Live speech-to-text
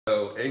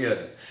Hallo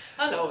Inge.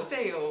 Hallo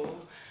Theo.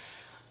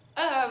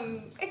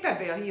 Ik ben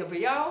weer hier bij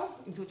jou.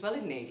 Ik doe het wel in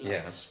het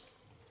Nederlands.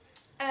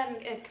 Ja.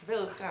 En ik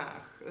wil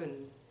graag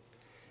een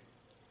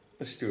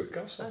stoere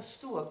kapsel. Een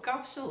stoere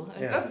kapsel.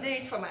 Een Ja.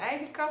 update van mijn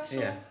eigen kapsel.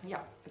 Ja.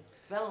 Ja,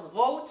 wel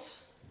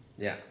rood.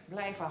 Ja.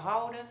 Blijven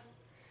houden.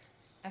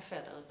 En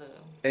verder...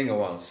 Inge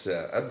wants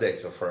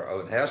update of her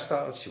own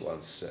hairstyle. She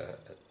wants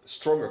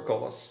stronger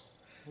colors.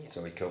 Yeah.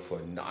 So we go for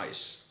a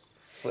nice,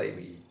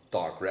 flamey,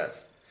 dark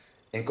red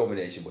in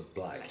combination with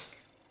black.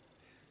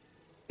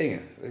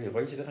 Inge, wil je een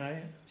rondje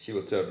draaien? She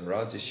will turn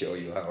around to show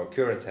you how her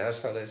current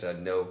hairstyle is. I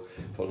know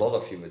for a lot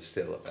of you it's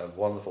still a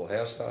wonderful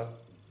hairstyle.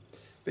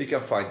 But you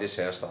can find this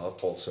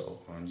hairstyle also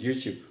on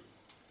YouTube.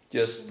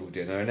 Just put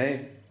in her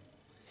name.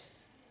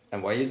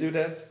 And when you do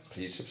that,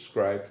 please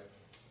subscribe.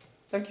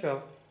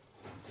 Dankjewel.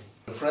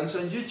 Friends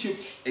on YouTube,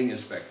 Inge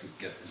is back to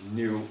get a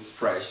new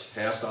fresh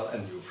hairstyle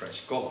and new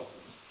fresh color.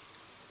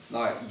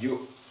 Now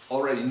you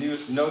already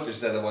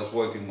noticed that I was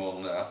working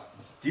on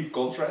deep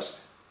contrast.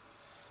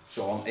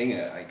 So on Inge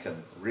I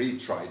can really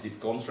try deep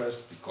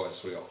contrast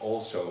because we are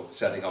also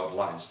setting out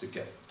lines to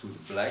get to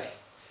the black.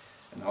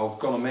 And I'm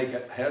gonna make a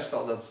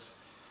hairstyle that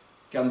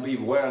can be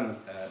worn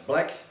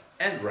black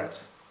and red.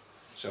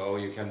 So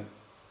you can,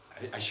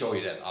 I show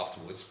you that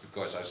afterwards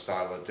because I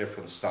start with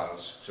different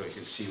styles so you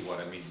can see what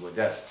I mean with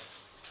that.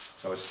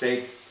 So stay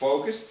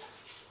focused,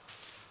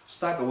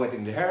 start by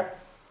wetting the hair,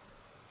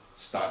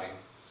 starting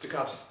to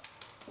cut.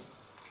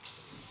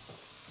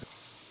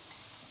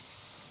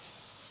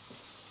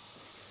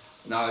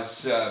 Now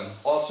it's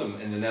autumn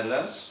in the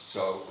Netherlands,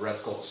 so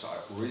red colors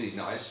are really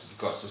nice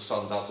because the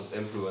sun doesn't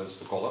influence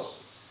the colors.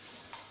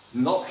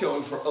 Not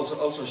going for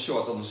ultra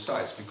short on the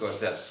sides because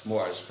that's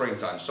more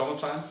springtime,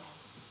 summertime.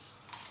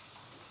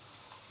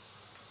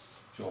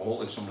 So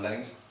holding some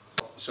length,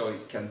 so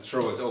you can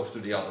throw it over to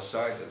the other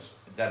side and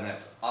then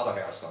have other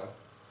hairstyle.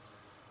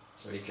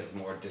 So you get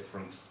more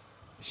different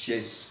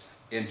shades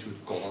into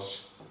the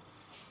colors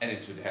and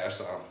into the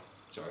hairstyle.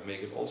 So I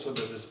make it also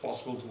that it's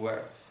possible to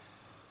wear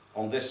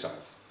on this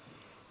side.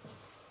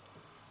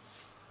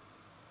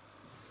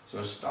 So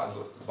I start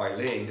by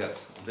laying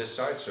that on this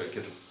side so you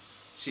can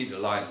see the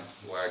line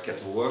where I get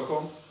to work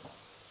on.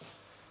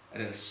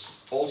 And it's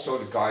also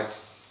the guide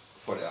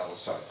for the other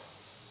side.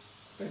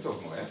 Klinkt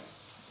ook mooi, hè?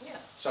 Yeah.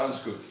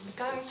 Sounds good.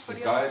 The guide it's for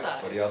the guide other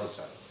side. For the other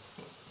side.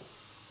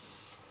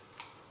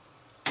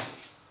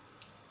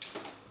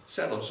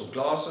 Set on some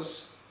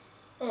glasses.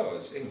 Oh,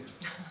 it's ink.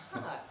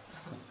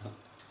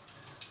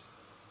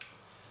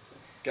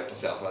 Get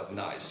myself a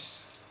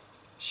nice,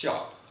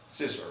 sharp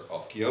scissor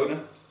of Kiona.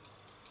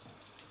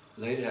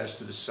 Lay the hairs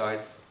to the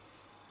side.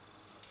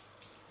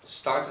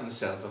 Start in the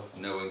center,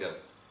 knowing that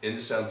in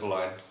the center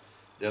line,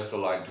 there's the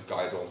line to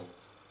guide on.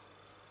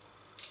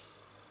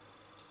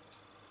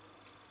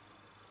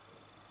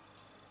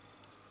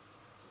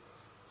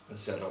 And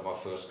set up our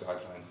first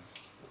guideline.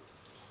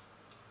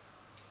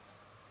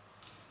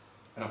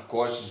 And of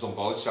course, it's on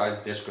both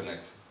sides,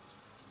 disconnect.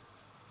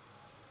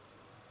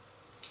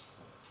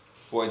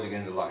 Pointing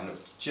in the line of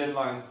the chin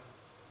line.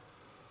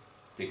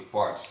 Take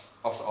part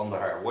of the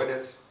underhair with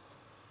it.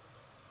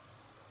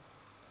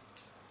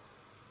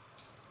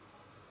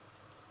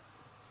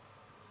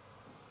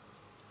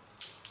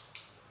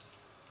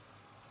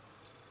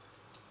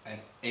 And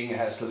Inge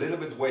has a little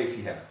bit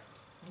wavy hair.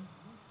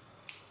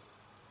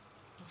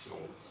 So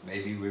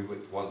maybe we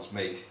would once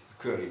make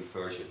a curly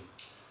version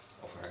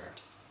of her hair.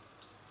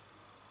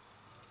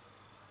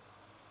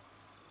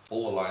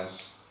 All the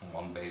lines on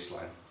one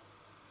baseline.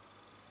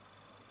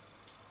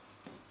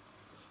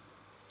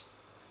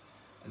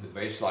 And the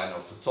baseline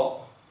of the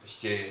top is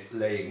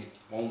laying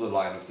on the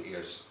line of the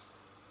ears.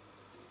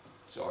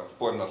 So I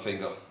point my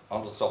finger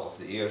on the top of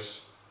the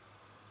ears,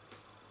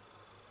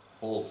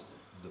 hold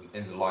them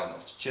in the line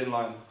of the chin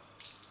line.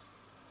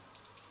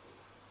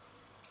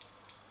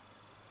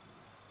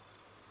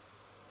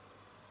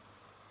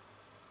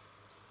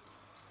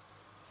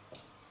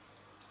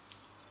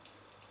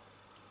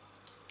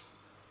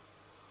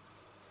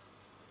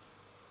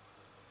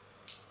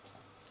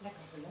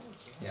 Lekker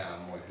geluidje. Ja,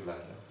 mooi geluid,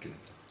 hè?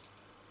 Knippen.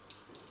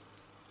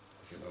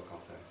 Ik vind ook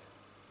altijd.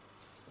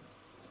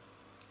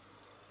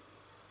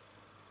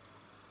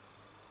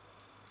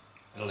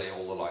 And lay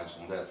all the lines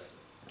on that.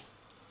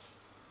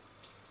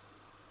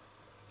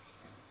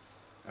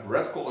 And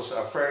red colors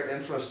are very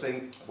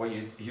interesting when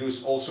you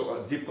use also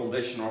a deep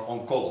conditioner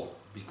on color,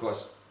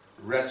 because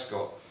reds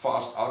go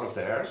fast out of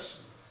the hairs,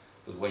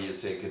 but when you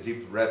take a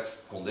deep red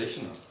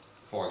conditioner,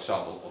 for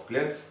example of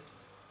Glint,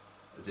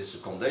 it is a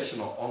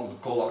conditioner on the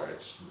color,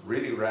 it's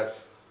really red,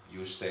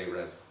 you stay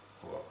red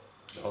for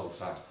the whole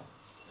time.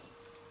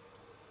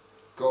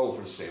 Go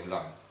over the same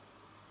line.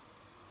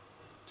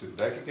 To the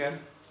back again.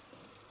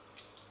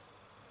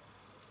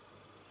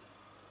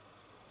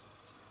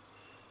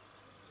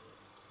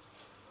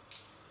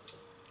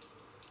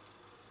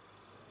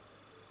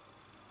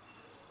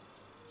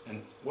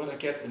 And when I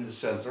get in the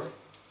center,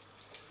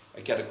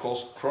 I get a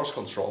cross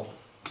control.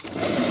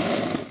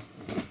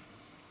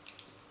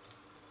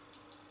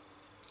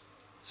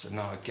 So So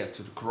now I get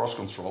to the cross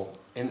control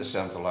in the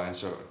center line,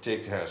 so I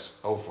take the hairs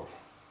over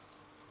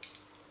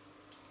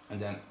and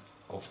then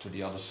over to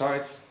the other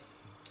side,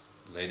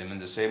 lay them in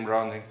the same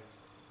rounding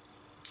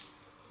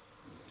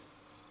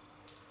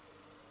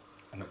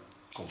and I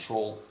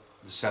control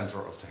the center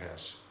of the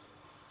hairs.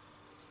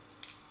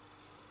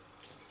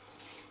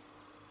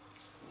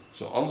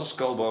 So on the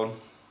skull bone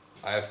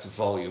I have the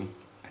volume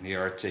and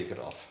here I take it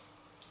off.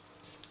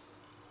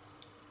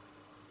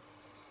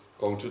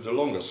 Going to the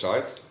longer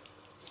side,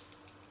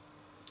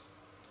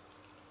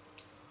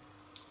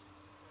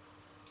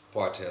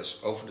 part hairs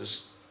over the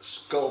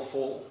skull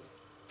fold,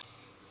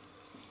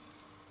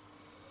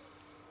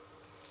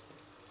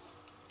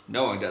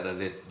 knowing that I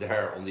did the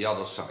hair on the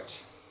other side.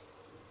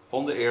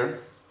 On the ear,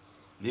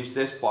 leaves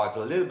this part a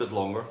little bit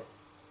longer.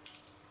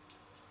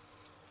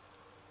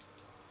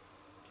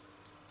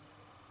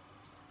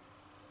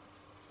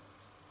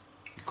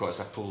 Because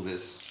I pull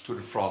this to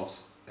the front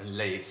and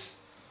lay it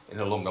in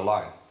a longer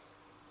line.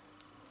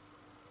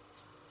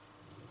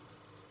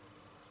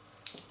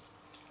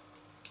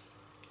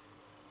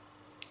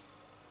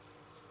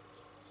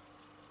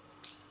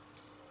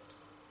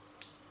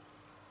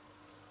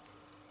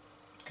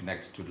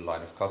 Connected to the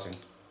line of cutting.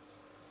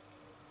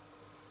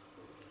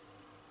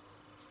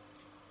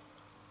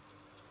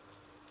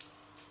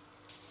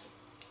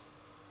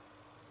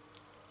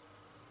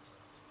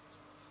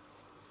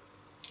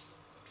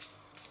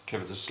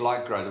 Give it a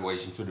slight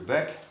graduation to the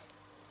back,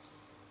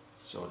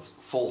 so it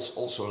falls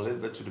also a little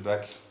bit to the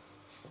back.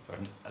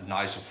 A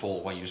nicer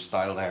fall when you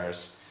style the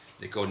hairs,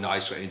 they go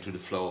nicer into the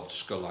flow of the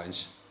skull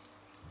lines.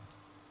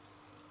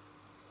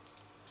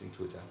 Think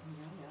to it then.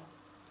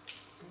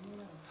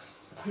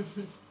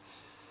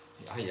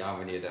 Ja,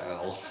 meneer de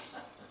uil.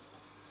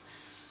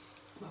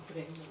 Maar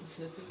breng ons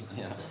natuurlijk.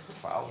 Ja,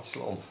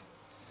 verhaaltjesland.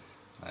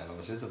 Nee,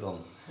 waar zit het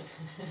dan?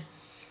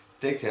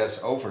 Take the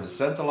hairs over the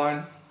center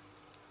line.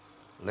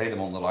 Lay them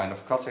on the line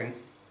of cutting.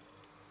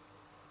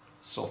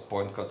 Soft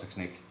point cut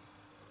technique.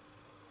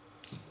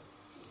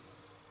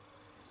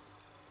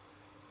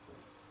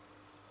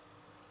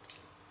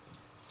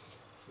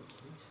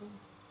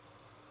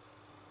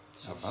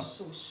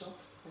 Zo soft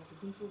dat ik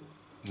het niet voel.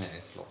 Nee,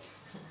 het klopt.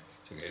 Het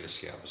is ook een hele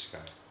scherpe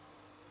schaar.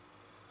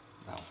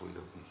 Nou, voel je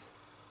het ook niet.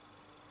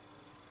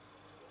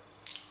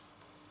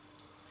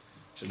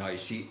 So now you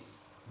see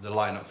the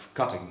line of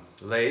cutting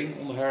laying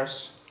on the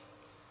hairs.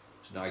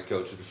 So now I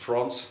go to the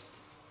front.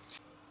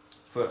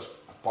 First,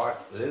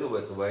 apart a little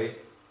bit away.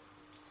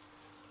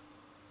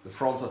 The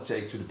front I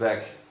take to the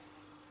back.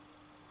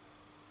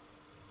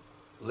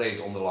 Lay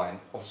it on the line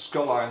of the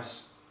skull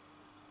lines.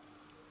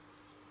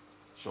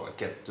 So I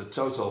get the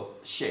total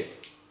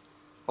shape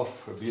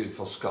of her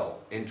beautiful skull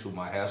into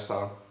my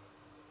hairstyle.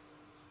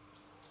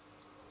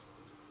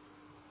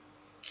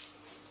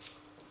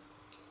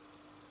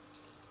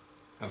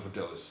 And for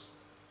those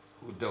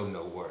who don't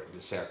know where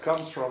this hair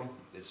comes from,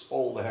 it's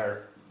all the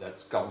hair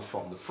that comes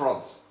from the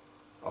front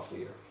of the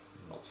ear,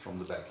 not from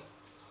the back.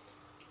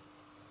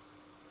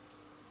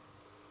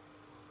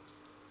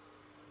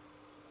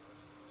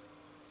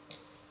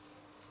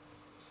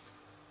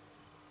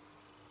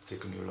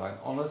 Take a new line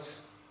on it.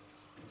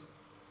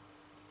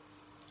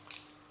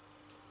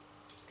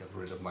 Get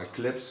rid of my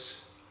clips.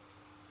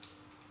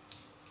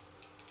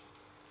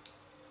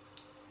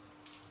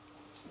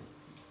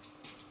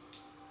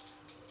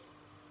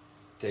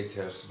 Take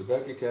the hairs to the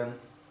back again.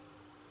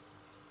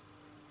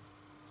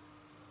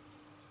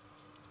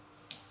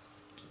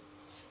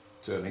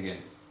 Turning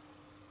in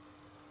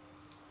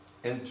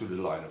into the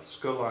line of the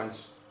skull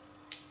lines.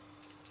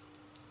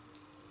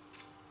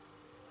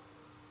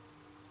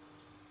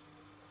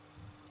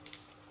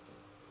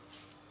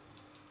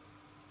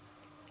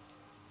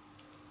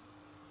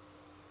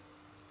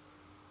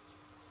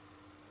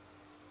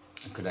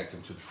 And connect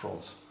them to the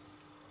front.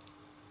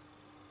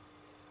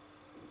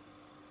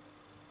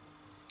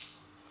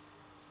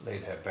 Lay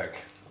the hair back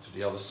to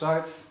the other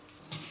side.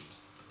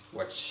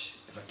 Watch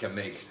if I can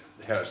make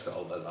the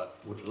hairstyle that I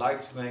would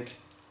like to make.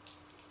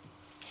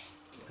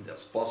 And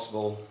that's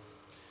possible.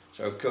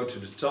 So I go to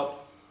the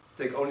top,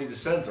 take only the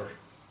center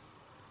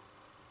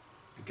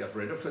and get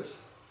rid of it.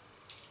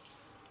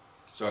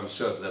 So I'm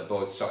certain that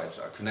both sides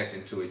are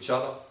connecting to each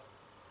other.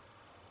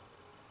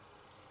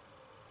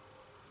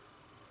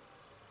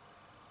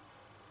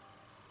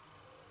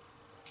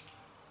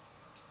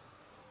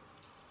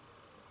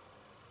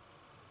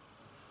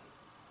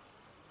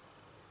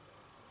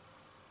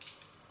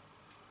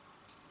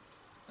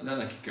 And then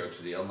I can go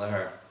to the other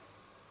hair.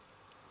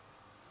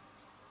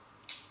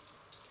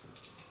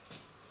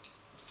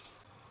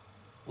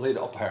 Lay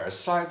the upper hair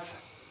aside.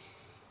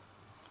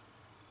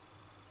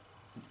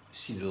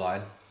 See the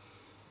line.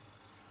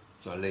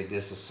 So I lay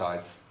this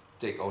aside.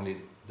 Take only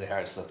the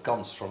hairs that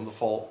comes from the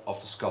fall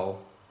of the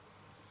skull.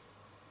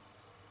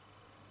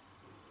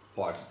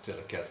 Part the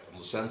delicate on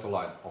the center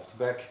line of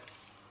the back.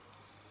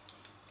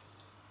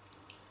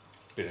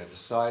 Pin it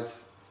aside.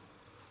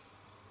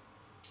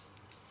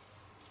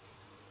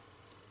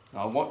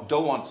 Now I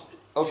don't want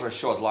ultra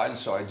short lines,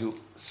 so I do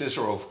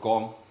scissor over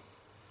comb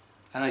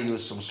and I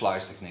use some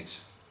slice techniques.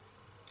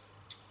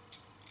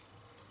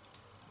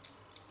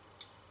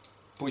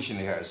 pushing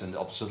the hairs in the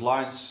opposite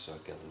lines, so I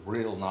get a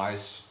real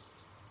nice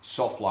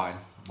soft line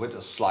with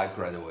a slight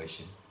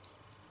graduation.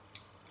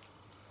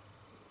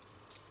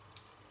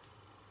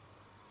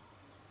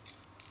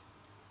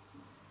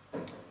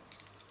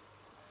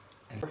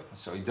 And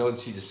so you don't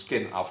see the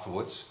skin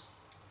afterwards.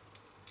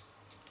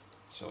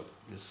 So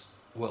this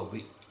will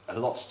be a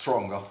lot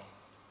stronger,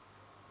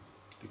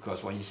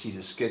 because when you see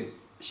the skin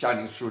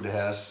shining through the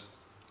hairs,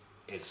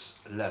 it's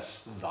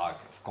less dark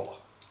of color.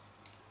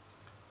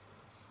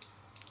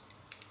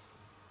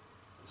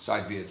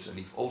 Side beards I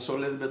leave also a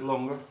little bit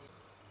longer.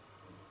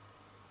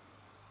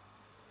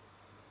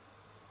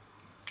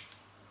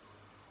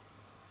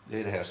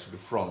 Lay the hairs to the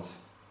front,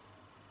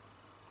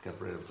 get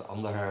rid of the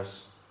under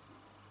hairs.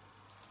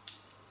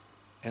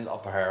 In the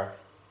upper hair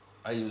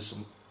I use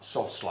some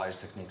soft slice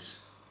techniques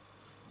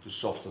to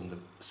soften the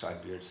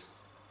side beard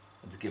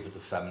and to give it a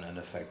feminine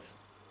effect.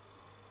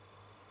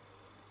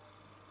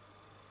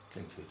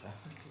 Klinkt goed, hè?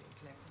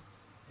 Klinkt lekker.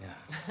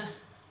 Yeah.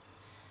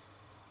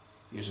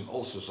 Using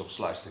also some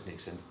slice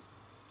techniques and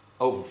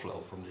overflow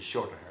from the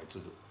shorter hair to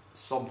the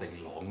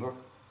something longer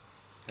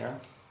hair.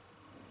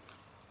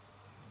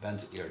 Bend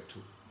the ear to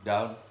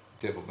down.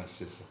 Tip op mijn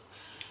zuster.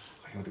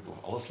 Je moet ook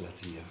op alles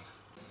letten hier.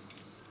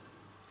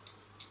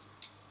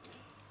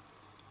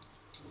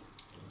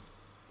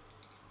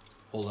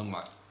 Holding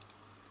my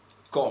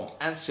comb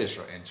and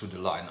scissor into the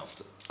line of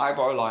the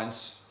eyebrow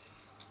lines.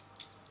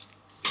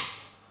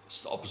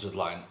 It's the opposite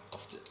line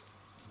of the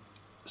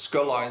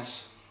skull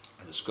lines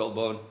and the skull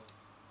bone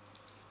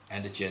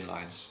and the chin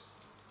lines.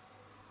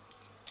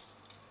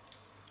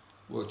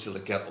 Work till I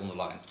get on the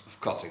line of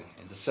cutting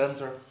in the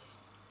center.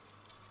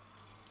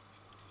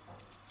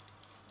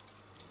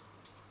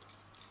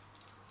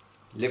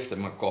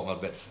 Lifting my comb a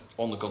bit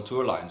on the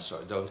contour line, so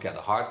I don't get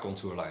a hard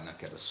contour line, I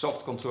get a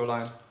soft contour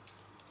line.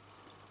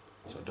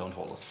 So don't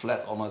hold it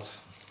flat on it.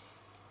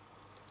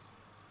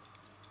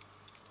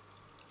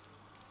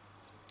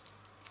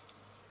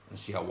 And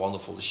see how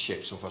wonderful the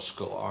shapes of our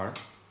skull are.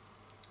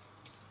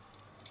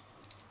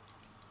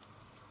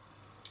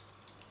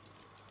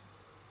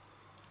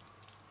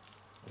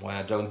 When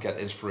I don't get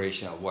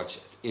inspiration, I watch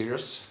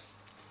ears.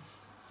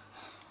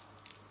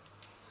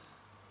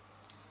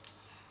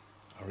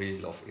 I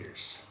really love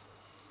ears.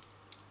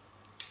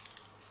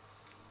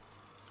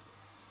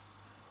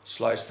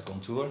 Slice the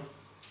contour.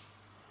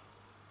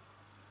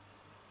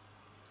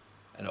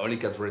 And only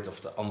get rid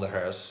of the under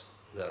hairs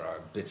that are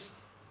a bit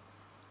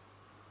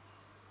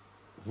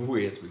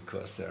weird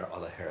because there are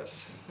other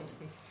hairs.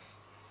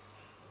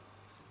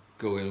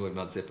 Go in with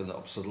my tip in the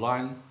opposite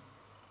line,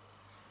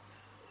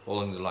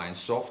 holding the line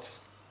soft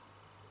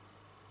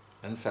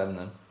and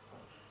feminine.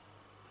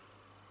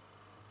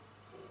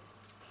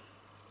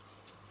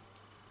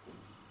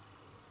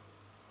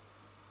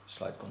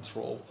 Slight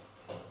control.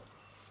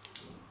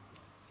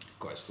 Of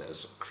course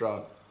there's a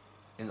crown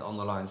in the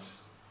underlines.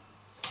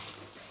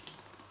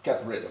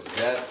 Get rid of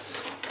that.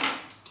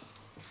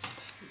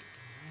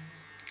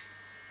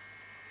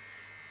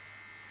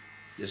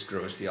 This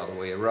grows the other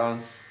way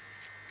around,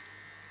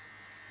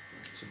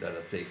 so that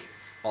I take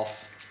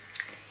off,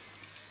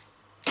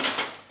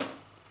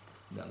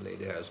 then lay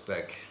the hairs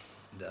back,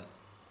 then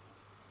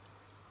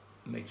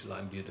make the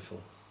line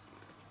beautiful.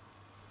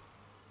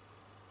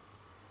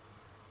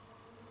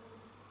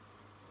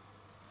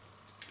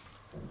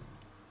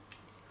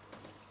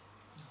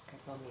 Ik heb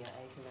wel meer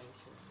eigen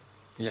wensen.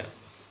 Ja,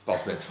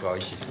 past bij het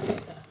vrouwtje.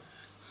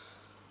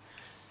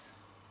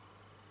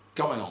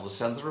 Coming on the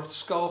center of the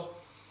skull.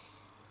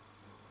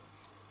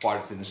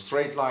 Part it in a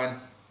straight line.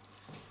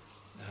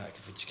 Dan ga ik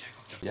even kijken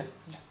op dat. Ja?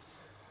 Ja.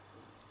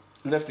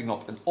 Lifting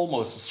up in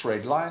almost a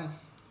straight line.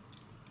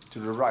 To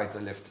the right I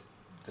lift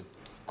the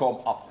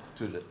comb up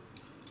to the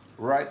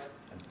right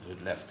and to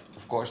the left,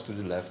 of course to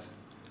the left.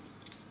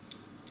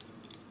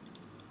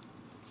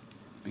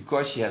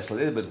 Because she has a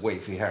little bit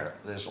wavy hair,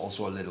 there's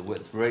also a little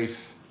bit wave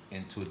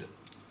into the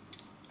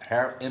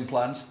hair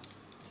implant.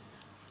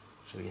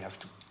 So you have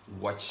to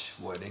watch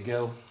where they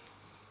go.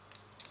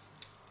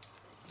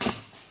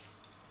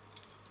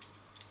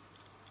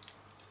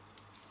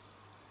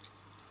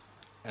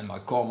 And my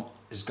comb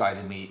is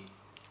guiding me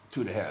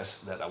to the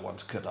hairs that I want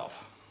to cut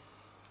off.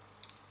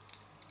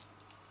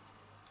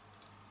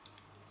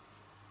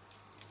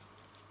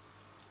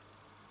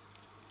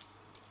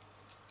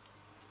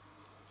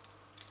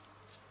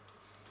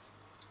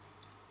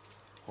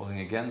 Holding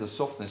again the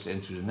softness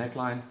into the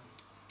neckline.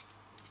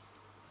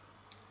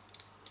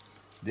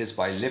 This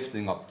by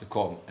lifting up the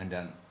comb and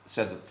then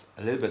set it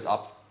a little bit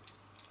up.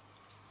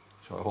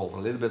 So I hold a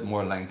little bit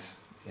more length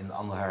in the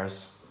under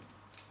hairs.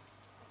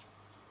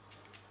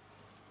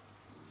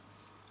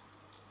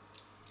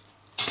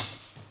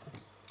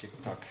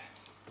 Tick-tock.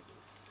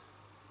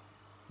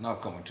 Now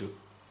coming to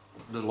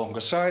the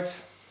longer side.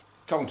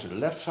 Coming to the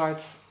left side.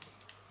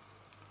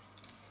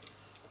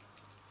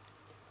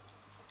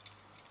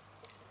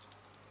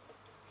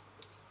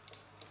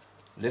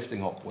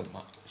 Lifting up with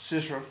my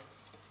scissor.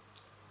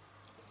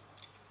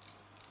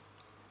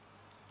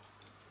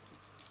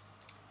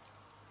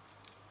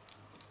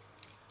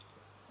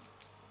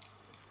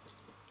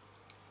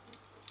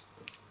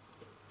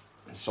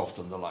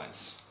 soften the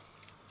lines.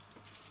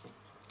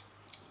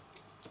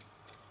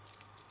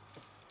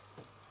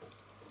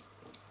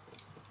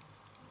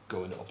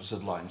 Go in the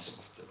opposite lines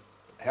of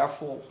the hair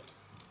fall.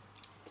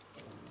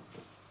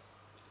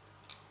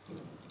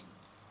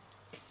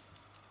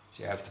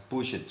 So you have to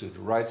push it to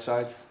the right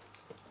side.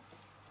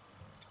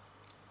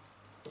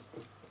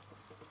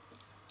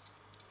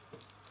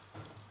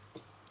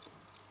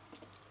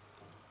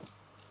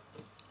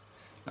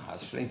 Nou,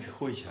 het is flink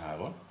gegroeid je haar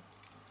hoor.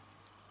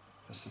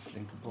 Dat is een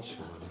flinke bos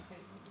geworden.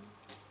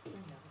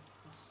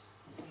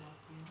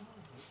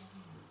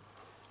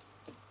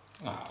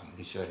 Nou,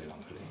 niet zo heel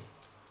lang geleden.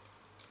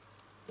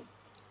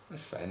 Het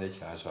is fijn dat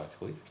je haar zwart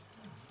groeit.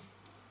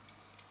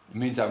 In the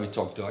meantime we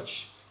talk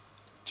Dutch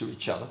to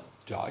each other.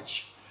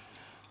 Dutch.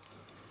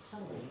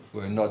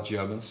 We're not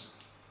Germans.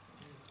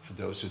 For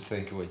those who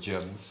think we're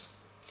Germans.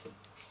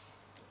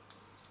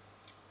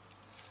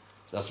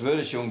 Das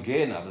würde schon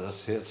gehen, aber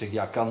das hört sich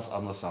ja ganz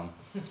anders an.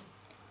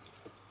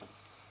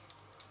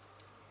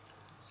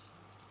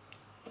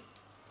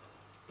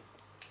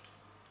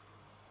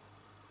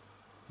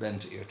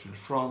 Bend the ear to the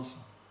front,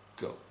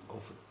 go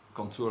over the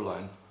contour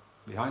line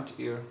behind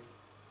the ear.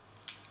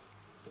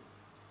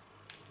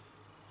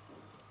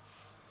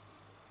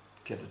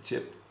 Get the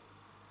tip,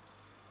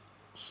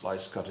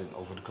 slice cutting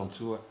over the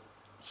contour,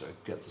 so you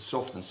get the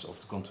softness of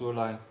the contour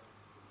line.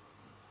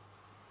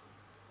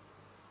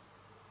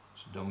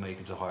 So don't make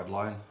it a hard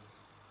line.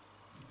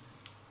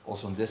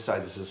 Also on this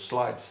side is a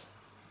slight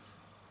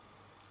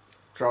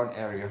crown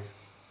area.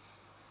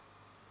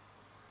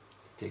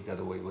 Take that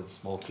away with a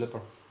small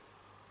clipper.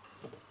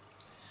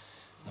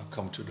 Now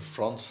come to the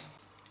front.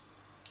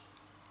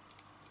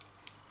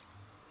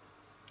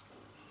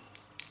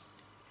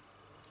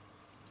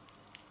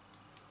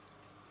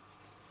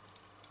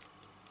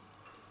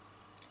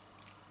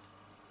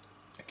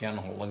 Again,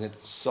 holding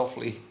it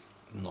softly,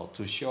 not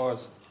too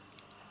short.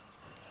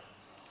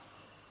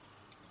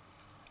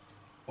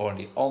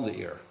 Only on the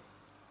ear.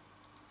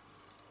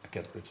 I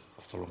get rid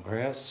of the longer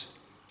hairs.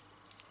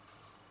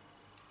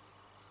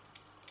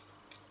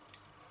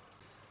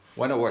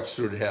 When I watch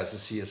through the hairs, I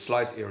see a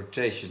slight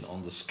irritation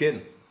on the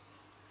skin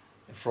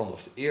in front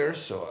of the ear,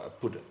 so I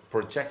put a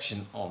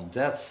protection on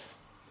that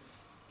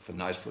for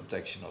nice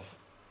protection of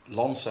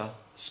Lanza,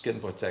 skin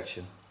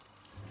protection.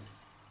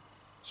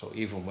 So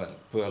even when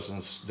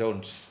persons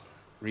don't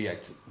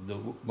react the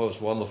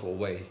most wonderful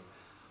way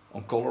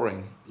on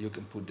coloring, you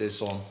can put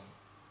this on.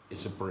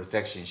 It's a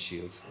protection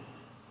shield.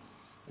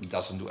 It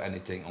doesn't do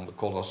anything on the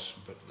colors,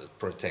 but it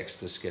protects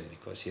the skin,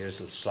 because here's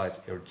a slight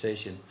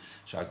irritation,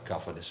 so I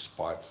cover this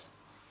part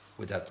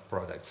with that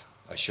product.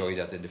 I show you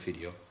that in the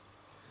video.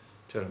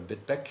 Turn a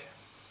bit back.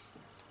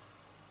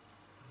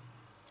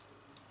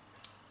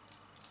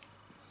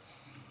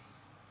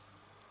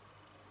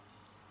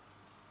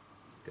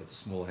 Get the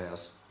small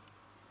hairs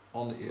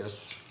on the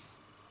ears.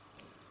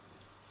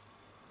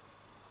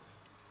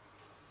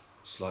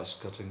 Slice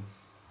cutting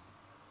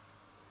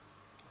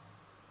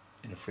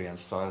in a freehand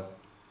style.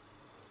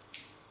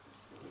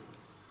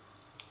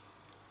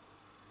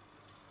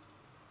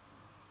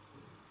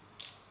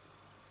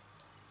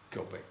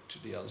 Go back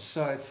to the other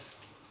side.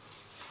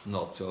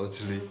 Not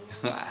totally.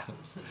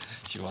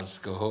 She wants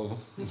to go home.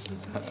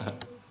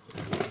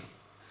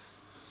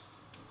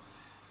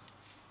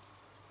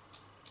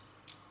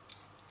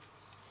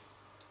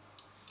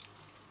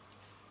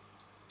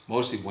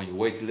 Mostly when you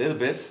wait a little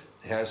bit,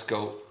 the hairs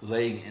go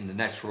laying in the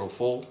natural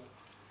fall,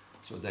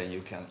 so then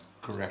you can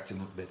correct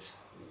them a bit.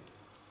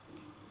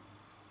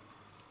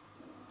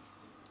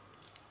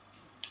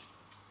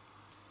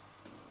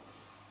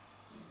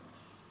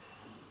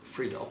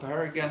 Free the upper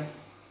hair again.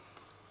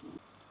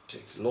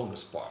 Take the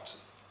longest part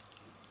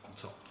on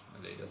top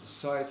and lay that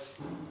aside.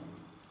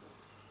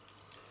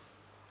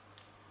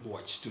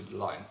 Watch to the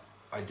line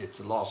I did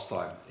the last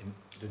time in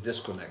the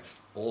disconnect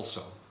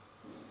also.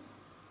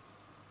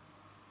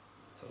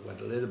 So I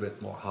went a little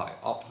bit more high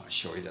up. I'll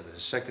show you that in a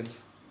second.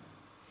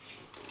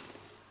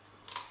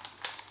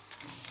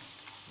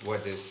 Where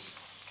this,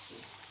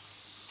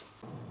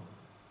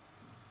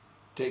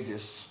 take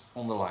this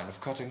on the line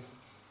of cutting.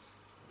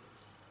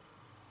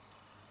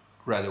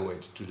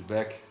 Graduate to the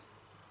back.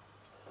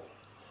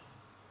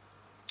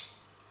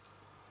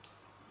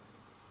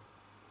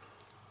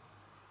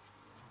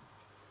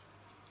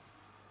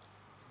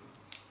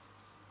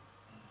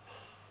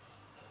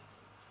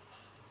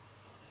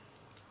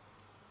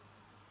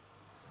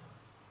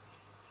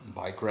 And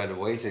by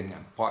graduating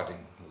and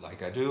parting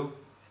like I do,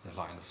 in the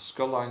line of the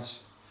skull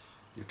lines,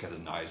 you get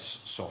a nice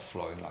soft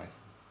flowing line.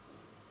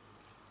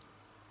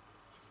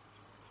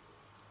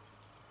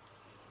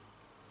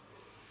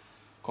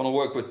 Gonna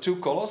work with two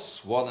colors.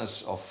 One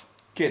is of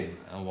kin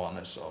and one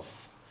is of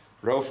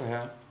rover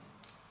hair.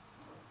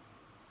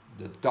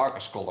 The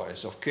darkest color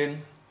is of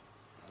kin.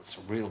 It's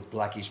a real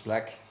blackish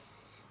black.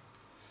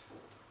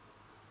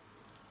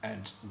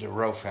 And the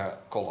rover hair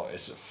color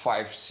is a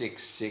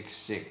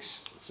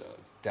 5666. It's a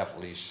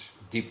devilish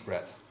deep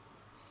red.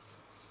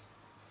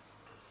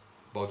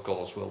 Both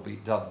colors will be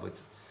done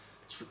with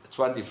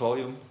 20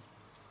 volume.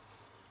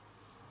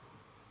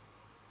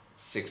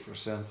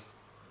 6%.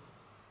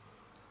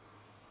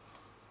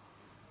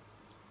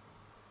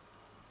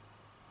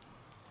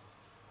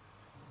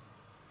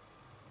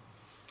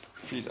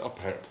 Feed up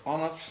hair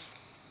on it.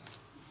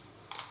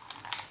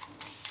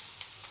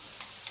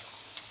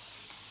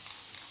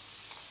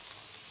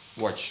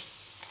 Watch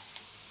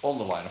on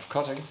the line of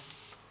cutting.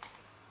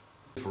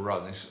 For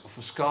roundings of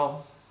a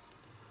skull,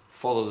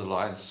 follow the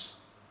lines,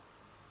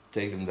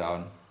 take them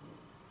down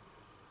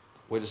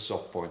with a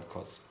soft point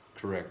cut,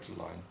 correct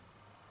the line.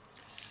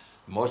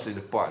 Mostly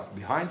the part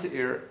behind the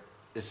ear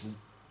is a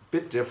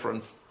bit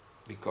different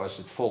because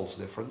it falls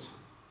different.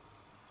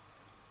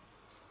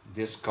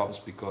 This comes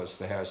because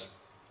the hairs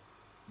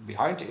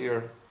behind the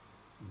ear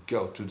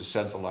go to the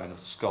center line of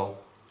the skull,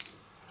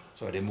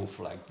 so they move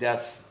like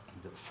that.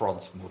 The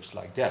front moves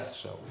like that,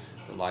 so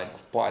the line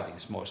of parting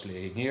is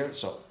mostly in here,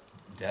 so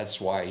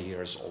that's why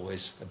here is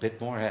always a bit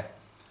more hair.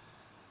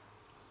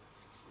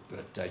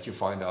 But that you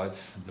find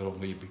out the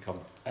longer you become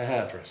a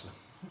hairdresser.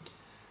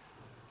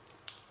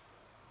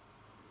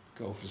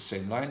 Go for the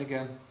same line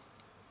again.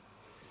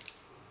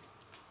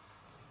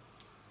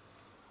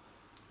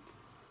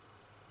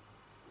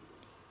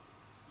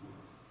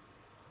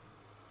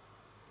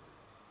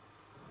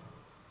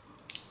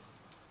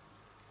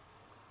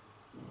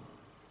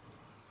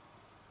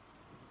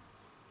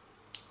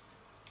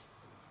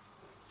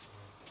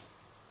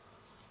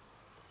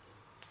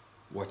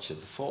 Watch it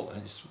fall,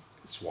 and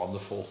it's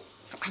wonderful.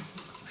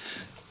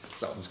 It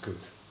sounds good.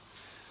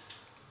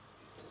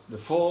 The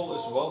fall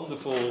is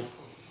wonderful.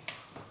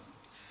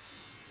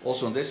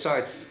 Also on this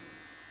side,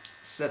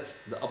 set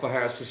the upper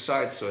hairs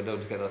aside so I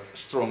don't get a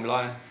strong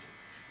line.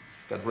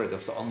 Get rid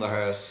of the under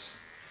hairs.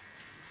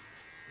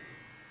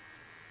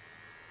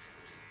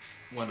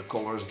 When the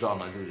color is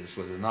done, I do this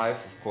with a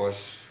knife, of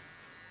course.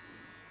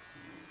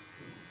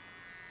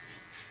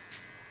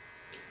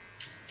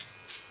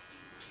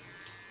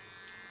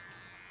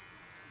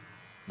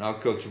 Now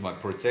go to my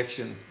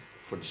protection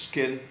for the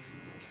skin.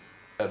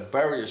 A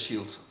barrier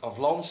shield of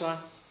Lanza.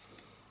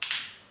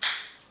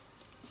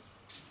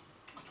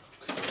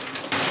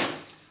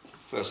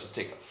 First I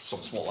take some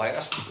small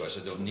hairs because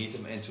I don't need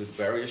them into the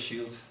barrier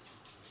shield.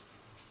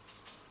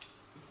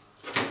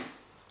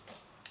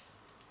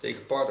 Take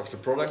a part of the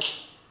product.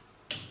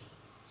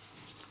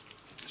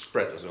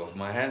 Spread this over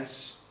my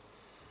hands.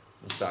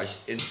 Massage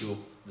it into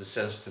the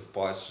sensitive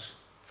parts.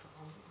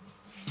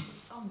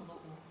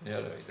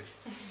 Ja, dat weet ik.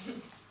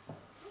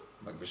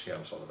 Maar ik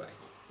bescherm ze allebei.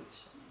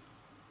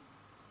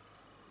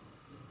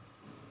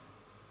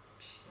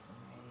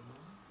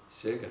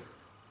 Zeker.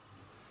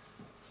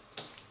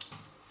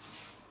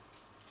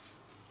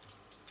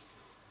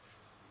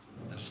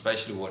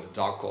 Especially where the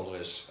dark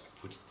color is, I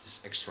put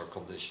this extra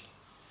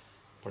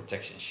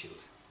protection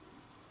shield.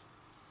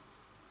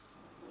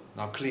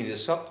 Now clean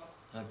this up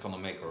and I'm gonna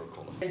make our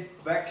color.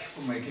 Back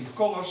for making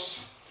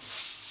colors.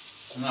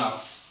 Now,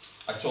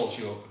 I told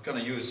you I'm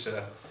gonna use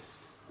a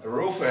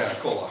roof hair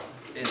color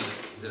in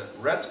the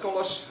red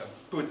colors. I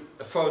put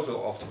a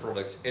photo of the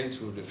product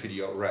into the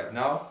video right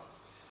now.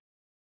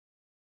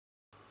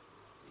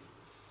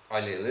 I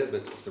lay a little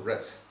bit of the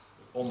red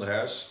on the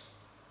hairs.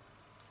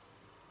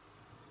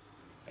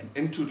 And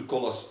into the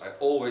colors I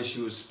always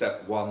use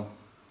step 1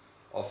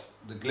 of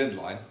the glint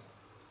line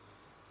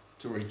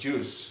to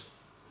reduce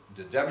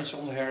the damage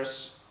on the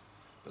hairs,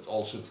 but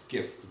also to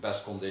give the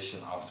best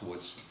condition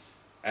afterwards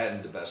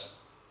and the best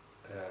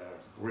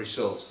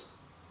result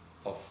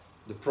of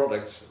the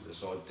product,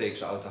 so it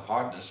takes out the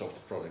hardness of the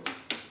product.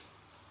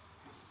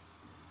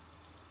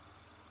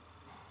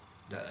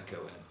 Then I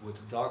go in with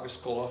the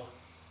darkest color.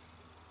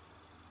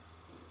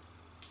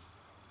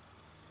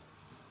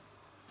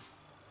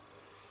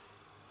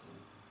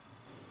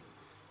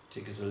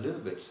 Take it a little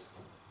bit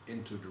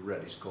into the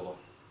reddish color,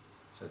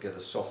 so I get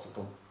a softer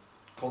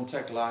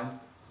contact line.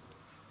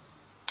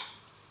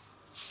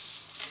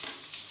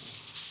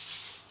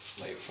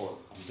 Lay foil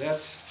on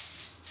that.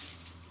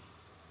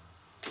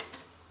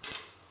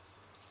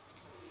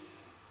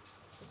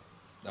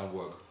 Then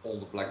work all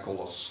the black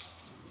colors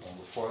on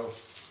the foil,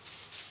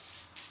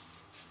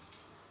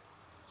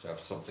 so I have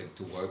something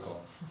to work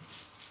on.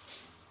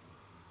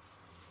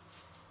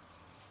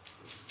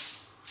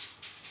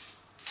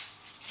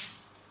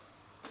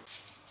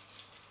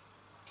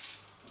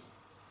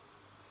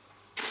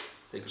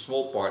 Take a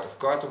small part of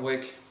carton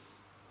wick,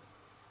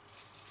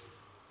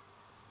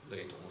 lay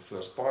it on the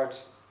first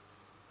part,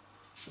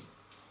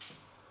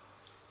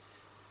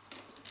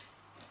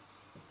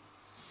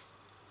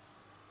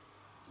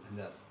 and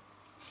then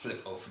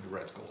flip over the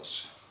red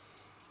colors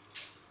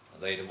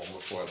and lay them on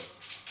the foil.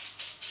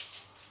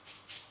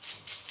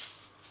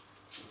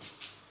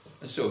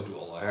 And so do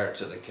all the hair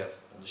till I get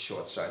on the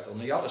short side on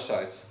the other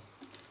side.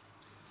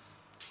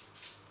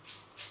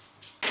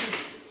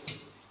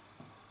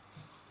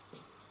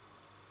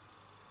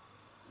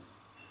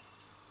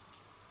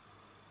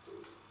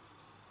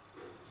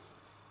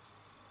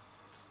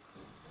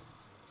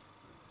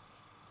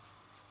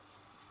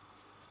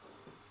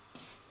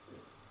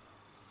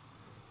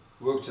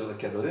 Work till I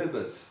get a little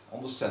bit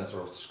on the center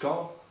of the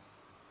skull.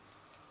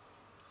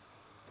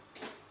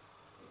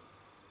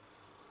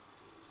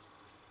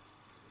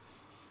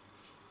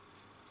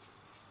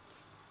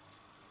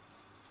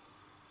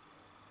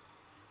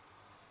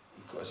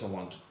 because I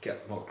want to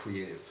get more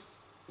creative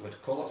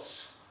with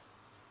colors.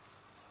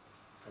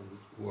 I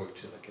would work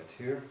till I get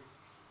here.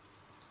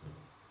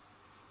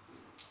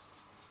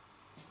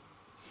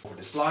 Over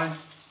this line.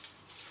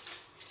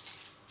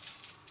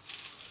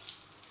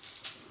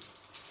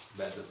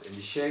 Bend it in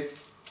the shape.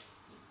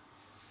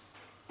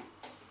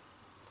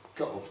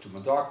 Go over to my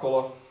dark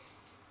color.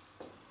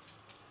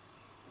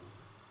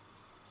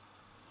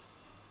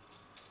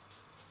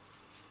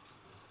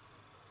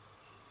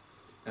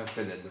 And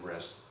fill in the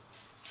rest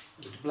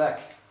with black.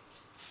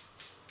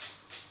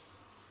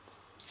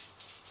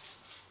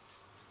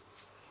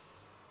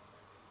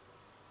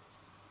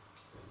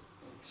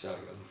 Sorry,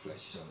 ik had die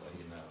flesjes allemaal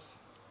hiernaast.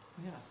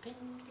 Ja, kling,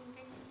 kling,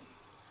 kling.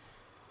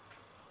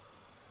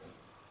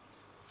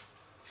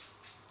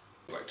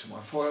 Back to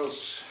my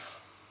foils.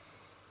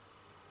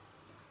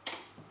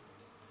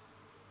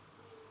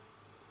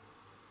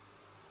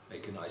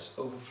 Make a nice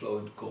overflow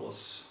in the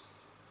colors.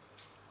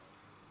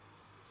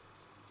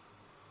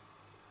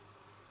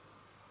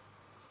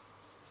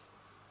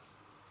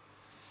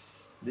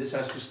 This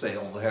has to stay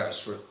on the hairs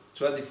for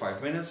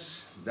 25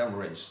 minutes, then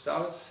we rinse it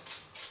out.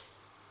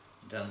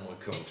 Then we're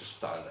going to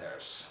style the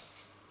hairs.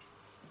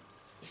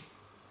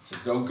 So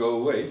don't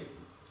go away,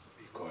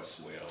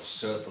 because we'll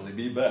certainly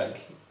be back.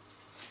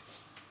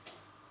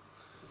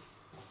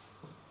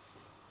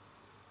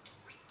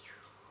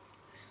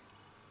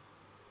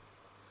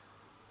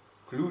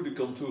 Glue the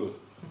contour.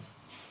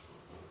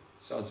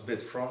 Sounds a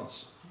bit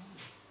France.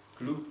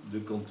 Glue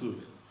the contour.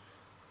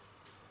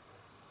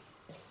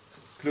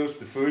 Close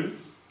the foil.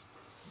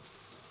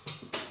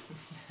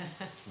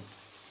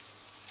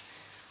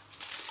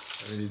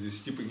 When you do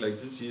stupid like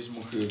this, is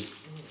more good.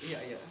 Yeah,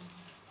 yeah.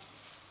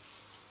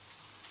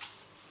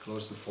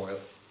 Close the foil.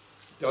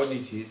 Don't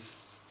need heat.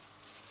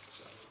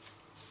 So.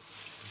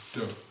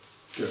 Don't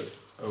go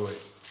away.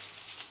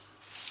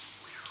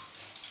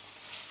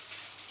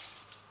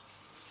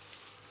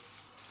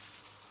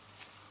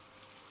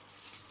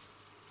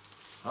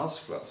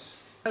 Hansflas.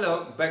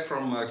 Hello, back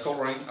from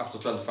coloring. After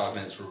 25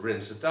 minutes we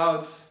rinse it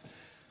out.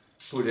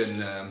 Put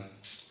in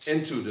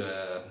into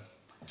the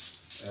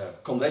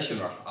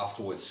conditioner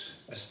afterwards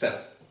a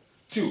step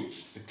 2,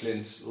 the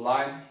cleanse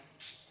line.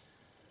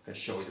 I can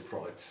show you the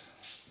product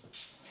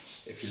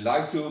if you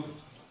like to.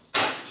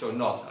 So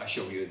not, I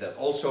show you that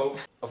also.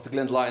 Of the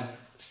glint line,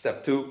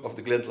 step 2 of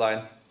the glint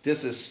line.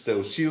 This is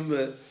to seal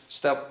the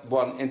step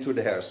 1 into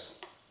the hairs.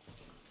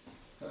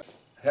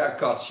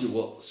 Haircuts you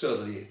will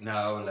certainly,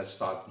 now let's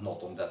start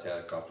not on that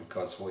haircut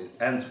because we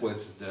end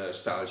with the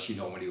style she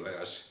normally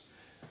wears.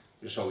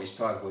 So we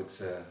start with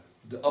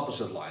the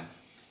opposite line.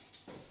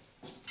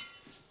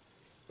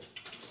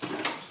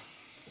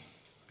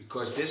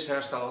 Because this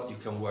hairstyle you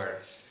can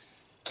wear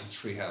in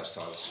 3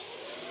 hairstyles.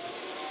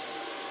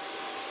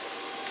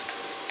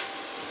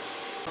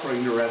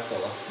 Covering the red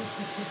color.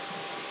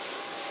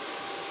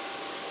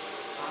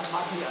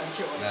 Maakt niet uit,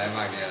 joh. Nee,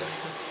 maakt niet uit.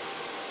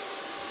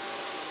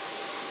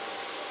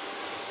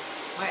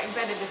 Maar ik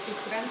ben er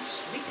natuurlijk gewend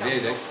die kant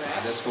Nee, op.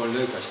 ja, dat is gewoon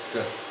leuk als je het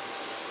kut.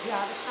 Ja,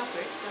 dat snap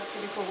ik. Dat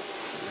vind ik ook.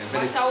 Nee,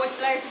 maar zou het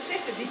blijven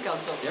zitten die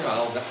kant op?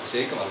 Jawel,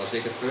 zeker wel. Als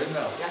ik het fun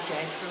wel. Ja, als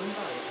jij het fun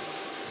wel. Ja.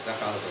 Daar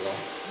gaat het wel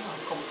om. Nou,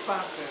 dan kom ik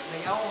vaak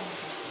bij jou.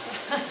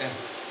 Ja.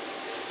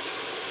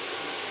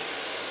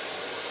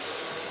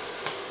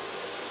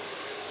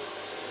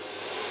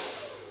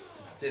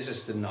 This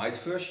is the night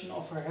version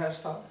of her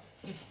hairstyle.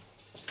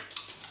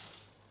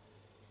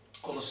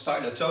 Gonna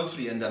style it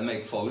totally and then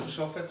make photos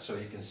of it so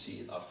you can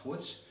see it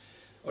afterwards.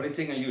 Only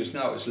thing I use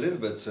now is a little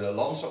bit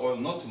Lanza oil,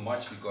 not too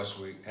much because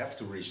we have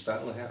to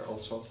restyle the hair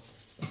also.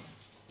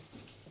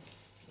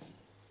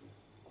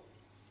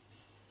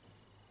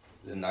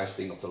 The nice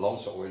thing of the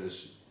Lanza oil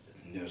is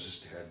it nurses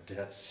the hair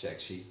that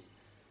sexy,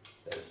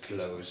 that it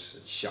glows,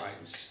 it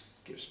shines,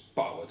 gives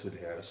power to the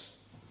hairs.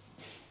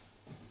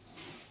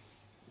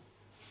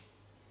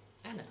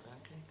 En het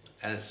ruikt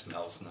lekker. And it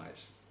smells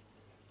nice.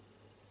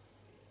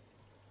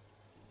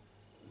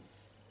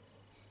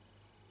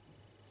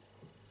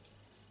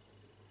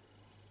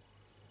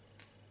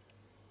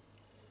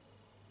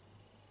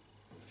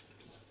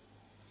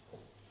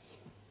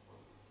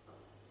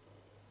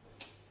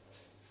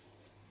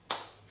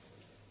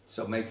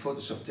 So make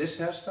photos of this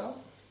hairstyle.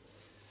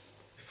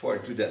 Before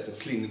I do that, I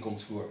clean the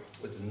contour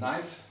with a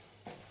knife.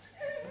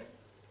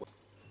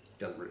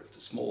 Get rid of the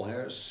small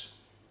hairs.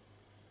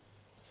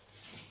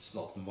 It's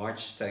not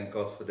much, thank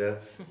God for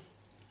that.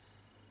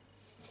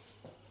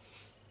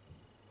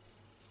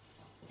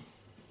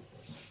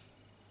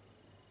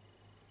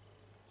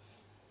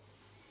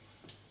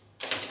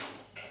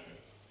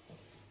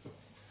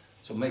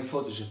 So make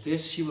photos of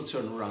this. She will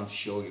turn around to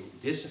show you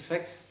this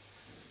effect.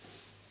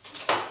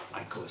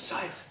 I go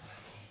aside.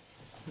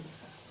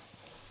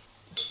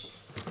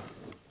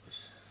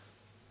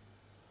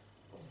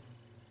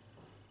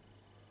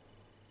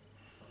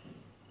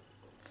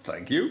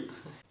 Thank you.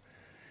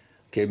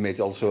 Okay, made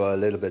also a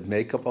little bit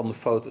makeup on the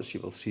photos, you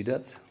will see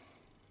that.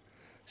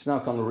 So now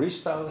I'm gonna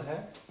restyle the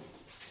hair.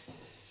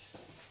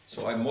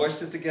 So I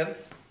moisten it again.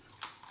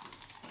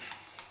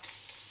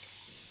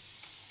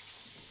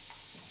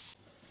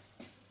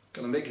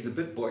 Gonna make it a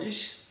bit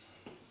boyish.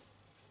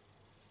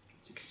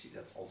 You can see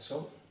that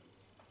also.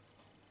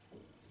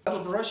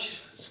 Paddle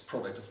brush, it's a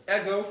product of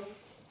Ego.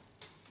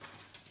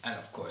 And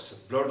of course a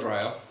blow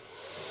dryer.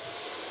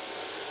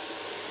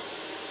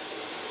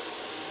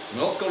 I'm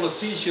not gonna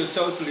tease you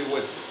totally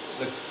with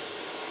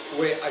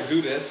the way I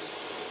do this.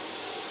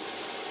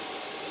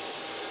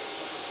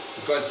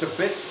 Because it's a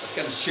bit, I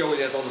can show you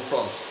that on the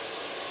front.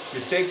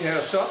 You take the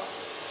hairs up,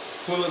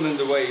 pull them in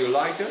the way you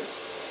like it,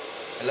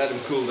 and let them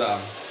cool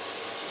down.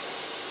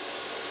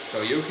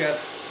 So you get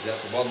that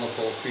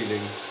wonderful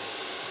feeling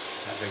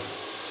having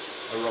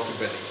a rocky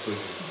bedding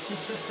footing.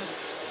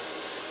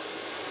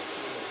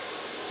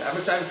 So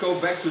every time go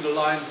back to the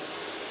line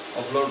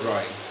of blow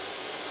drying,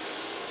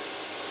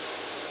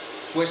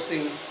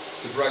 twisting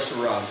the brush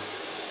around.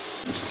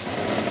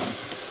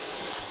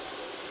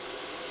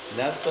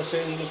 Let us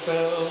in de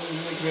film,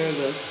 ik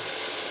wil het.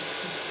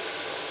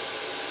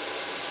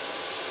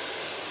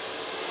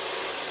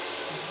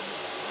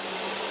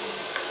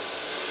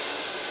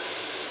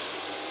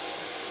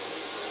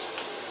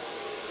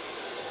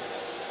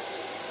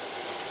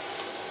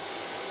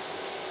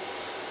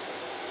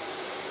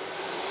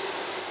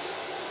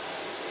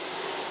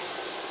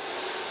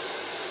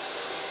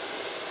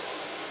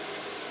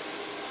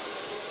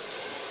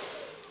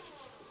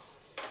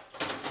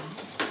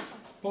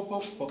 Pop,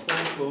 pop, pop,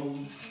 pop,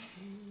 boom.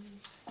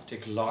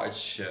 Take a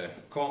large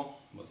comb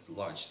with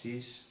large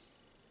teeth.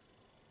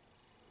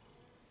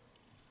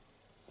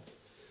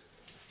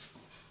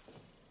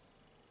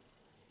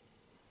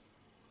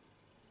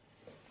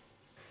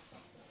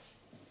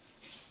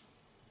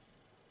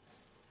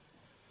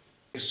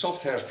 A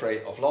soft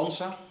hairspray of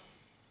Lanza.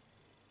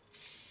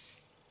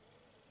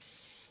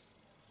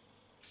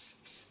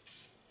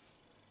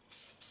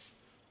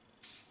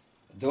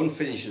 Don't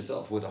finish it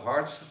off with a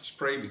hard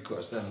spray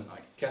because then I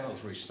cannot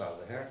restyle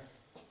the hair.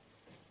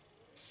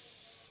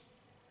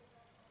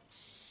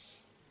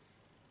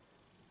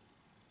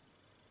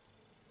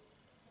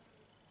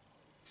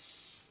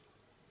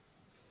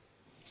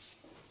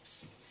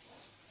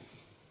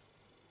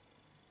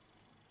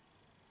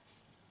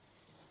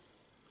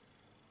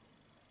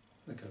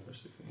 Lekker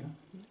rustig, ja.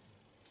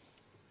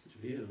 Het is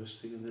weer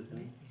rustig in dit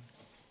ding.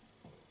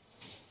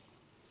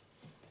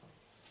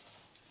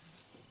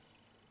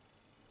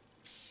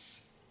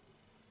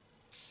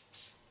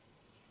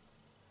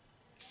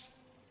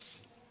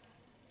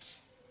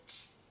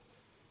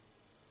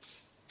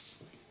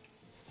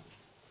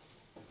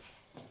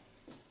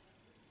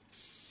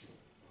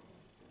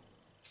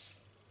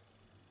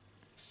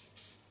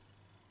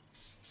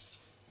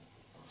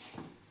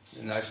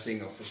 The nice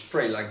thing of a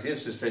spray like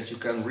this is that you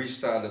can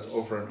restyle it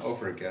over and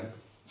over again.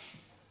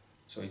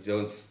 So you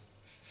don't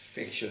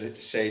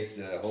fixate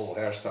the whole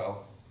hairstyle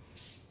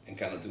and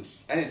cannot do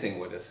anything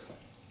with it.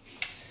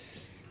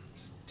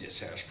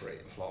 This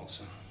hairspray of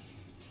Lanza.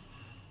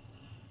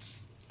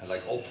 And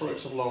like all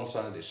products of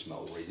Lanza, they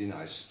smell really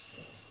nice.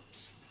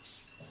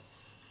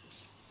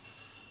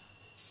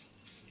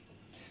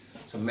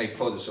 So make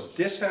photos of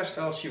this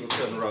hairstyle, she will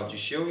turn around to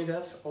show you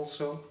that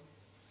also.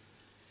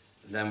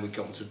 And then we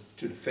come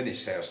to the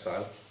finished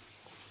hairstyle.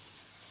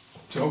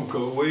 Don't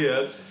go away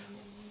yet.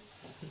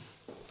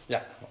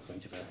 Ja, wat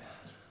vind je erbij?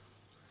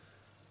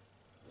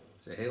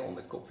 Het is een heel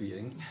ander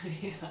kopieën.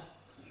 Ja.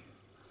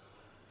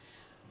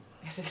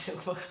 Ja, dat is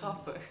ook wel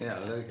grappig. Ja,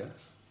 leuk hè?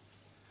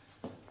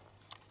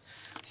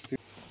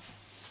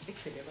 Ik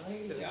vind het wel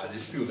heel leuk. Ja, dit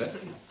is stoer hè?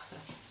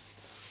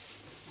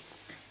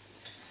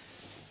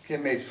 Okay,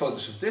 made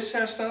photos of this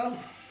hairstyle.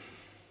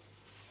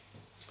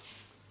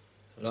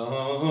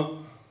 Ja.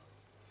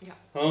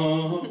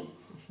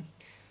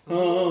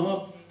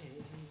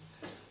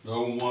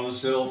 Don't want a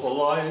silver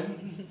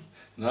lion.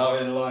 Now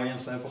in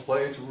lions never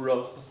play too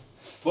rough.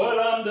 But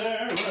I'm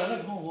there when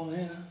I go on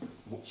in.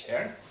 Which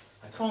hair?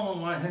 I comb on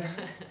my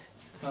hair.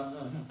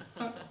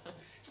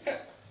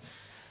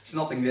 There's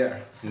nothing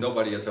there.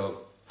 Nobody at home.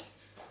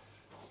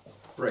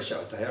 Brush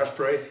out the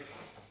hairspray.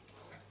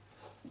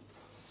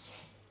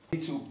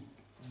 To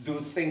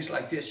do things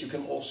like this, you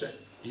can also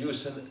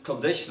use a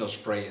conditioner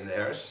spray in the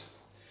hairs.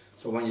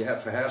 So when you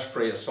have a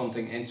hairspray or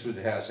something into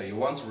the hair, so you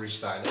want to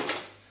restyle it,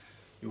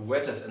 you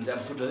wet it and then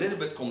put a little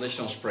bit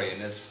conditioner spray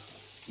in it.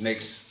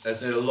 Makes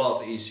it a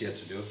lot easier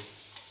to do.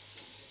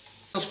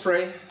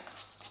 Spray.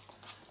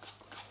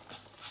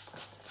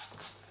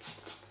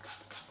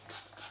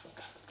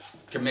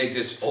 You can make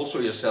this also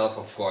yourself,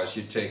 of course.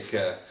 You take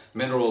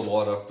mineral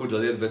water, put a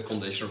little bit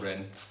conditioner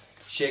in,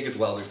 shake it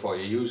well before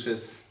you use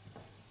it.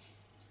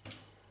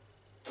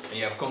 And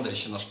you have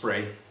conditioner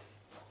spray.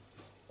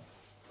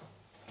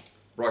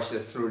 Brush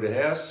it through the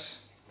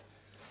hairs.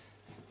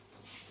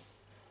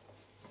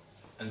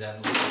 And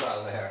then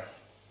restyle the hair.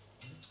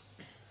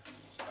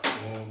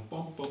 Boom,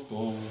 boom, boom,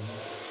 boom.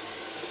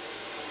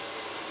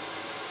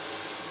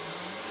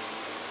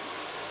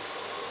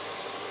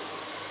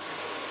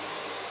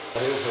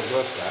 Heel veel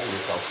rust hè, je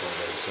kan voor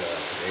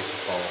deze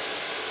geval.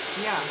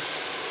 Ja.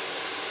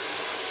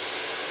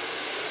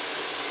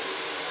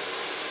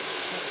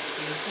 Dat is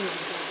die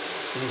natuurlijk.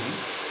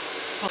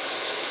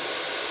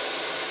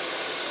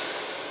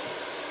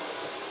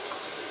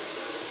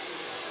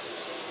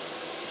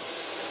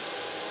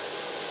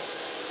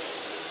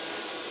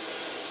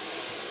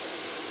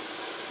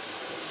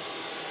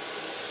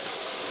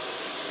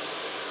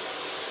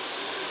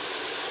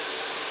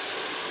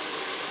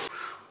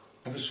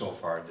 so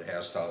far the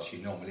hairstyle she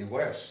normally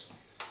wears.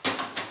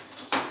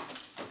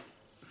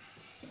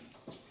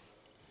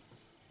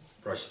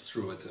 Brush it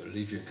through with a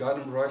Leave-In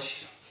garden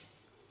brush.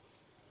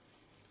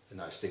 The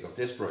nice thing of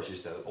this brush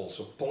is that it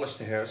also polishes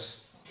the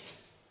hairs.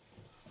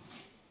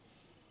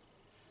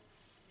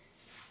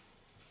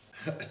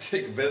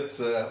 Take a bit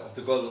of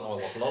the golden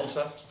oil of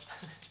Lanza.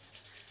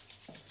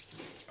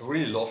 I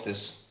really love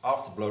this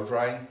after blow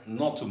drying,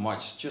 not too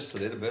much, just a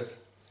little bit.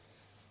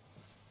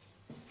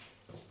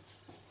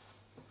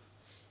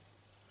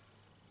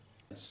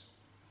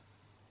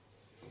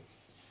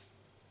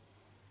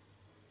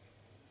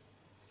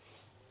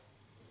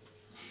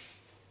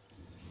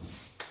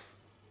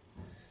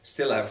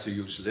 Still I have to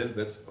use a little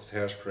bit of the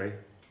hairspray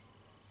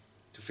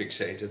to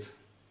fixate it.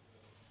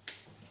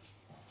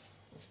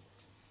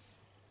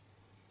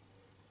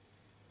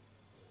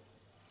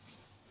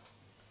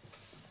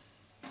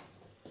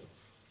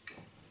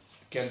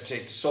 Again,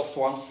 take the soft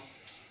one.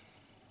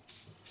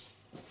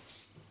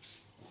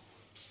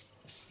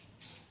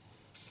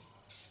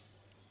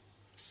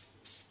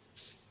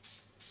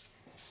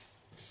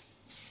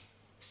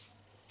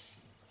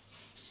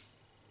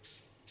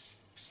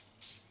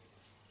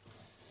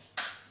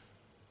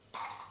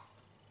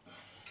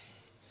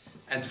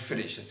 And to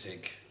finish, I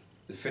take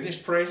the finish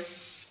spray.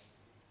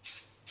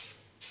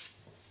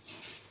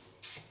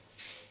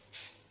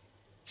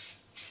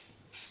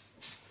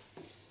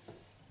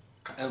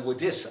 And with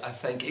this, I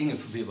thank Inge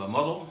for being my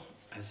model,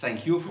 and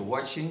thank you for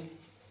watching.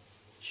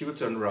 She will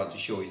turn around to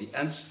show you the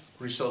end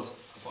result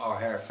of our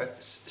hair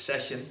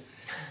session.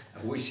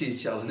 And we see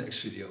each other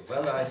next video.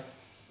 Bye bye.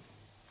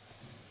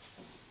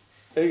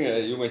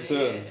 Inge, you may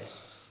turn.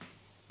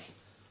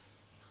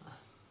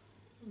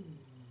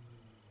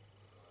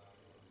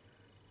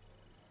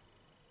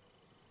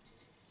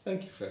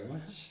 Thank you very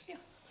much. Ja,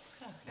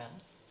 graag gedaan.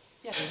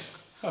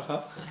 Jij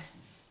ook.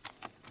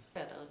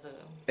 Verder.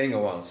 Inge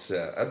wants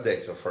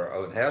updates of her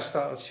own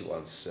hairstyle. She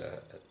wants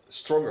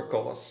stronger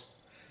colors.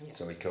 Yeah.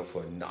 So we go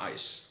for a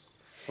nice,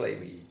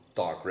 flamey,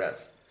 dark red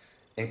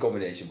in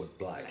combination with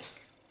black.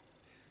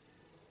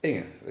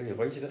 Inge, wil je een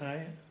rondje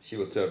draaien? She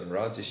will turn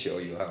around to show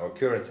you how her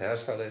current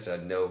hairstyle is. I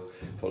know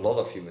for a lot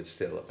of you it's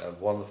still a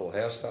wonderful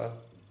hairstyle.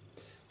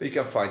 But you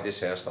can find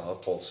this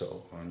hairstyle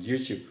also on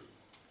YouTube.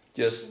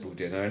 Just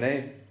put in her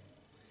name.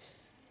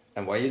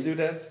 And while you do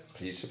that,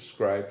 please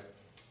subscribe.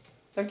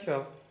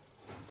 Dankjewel.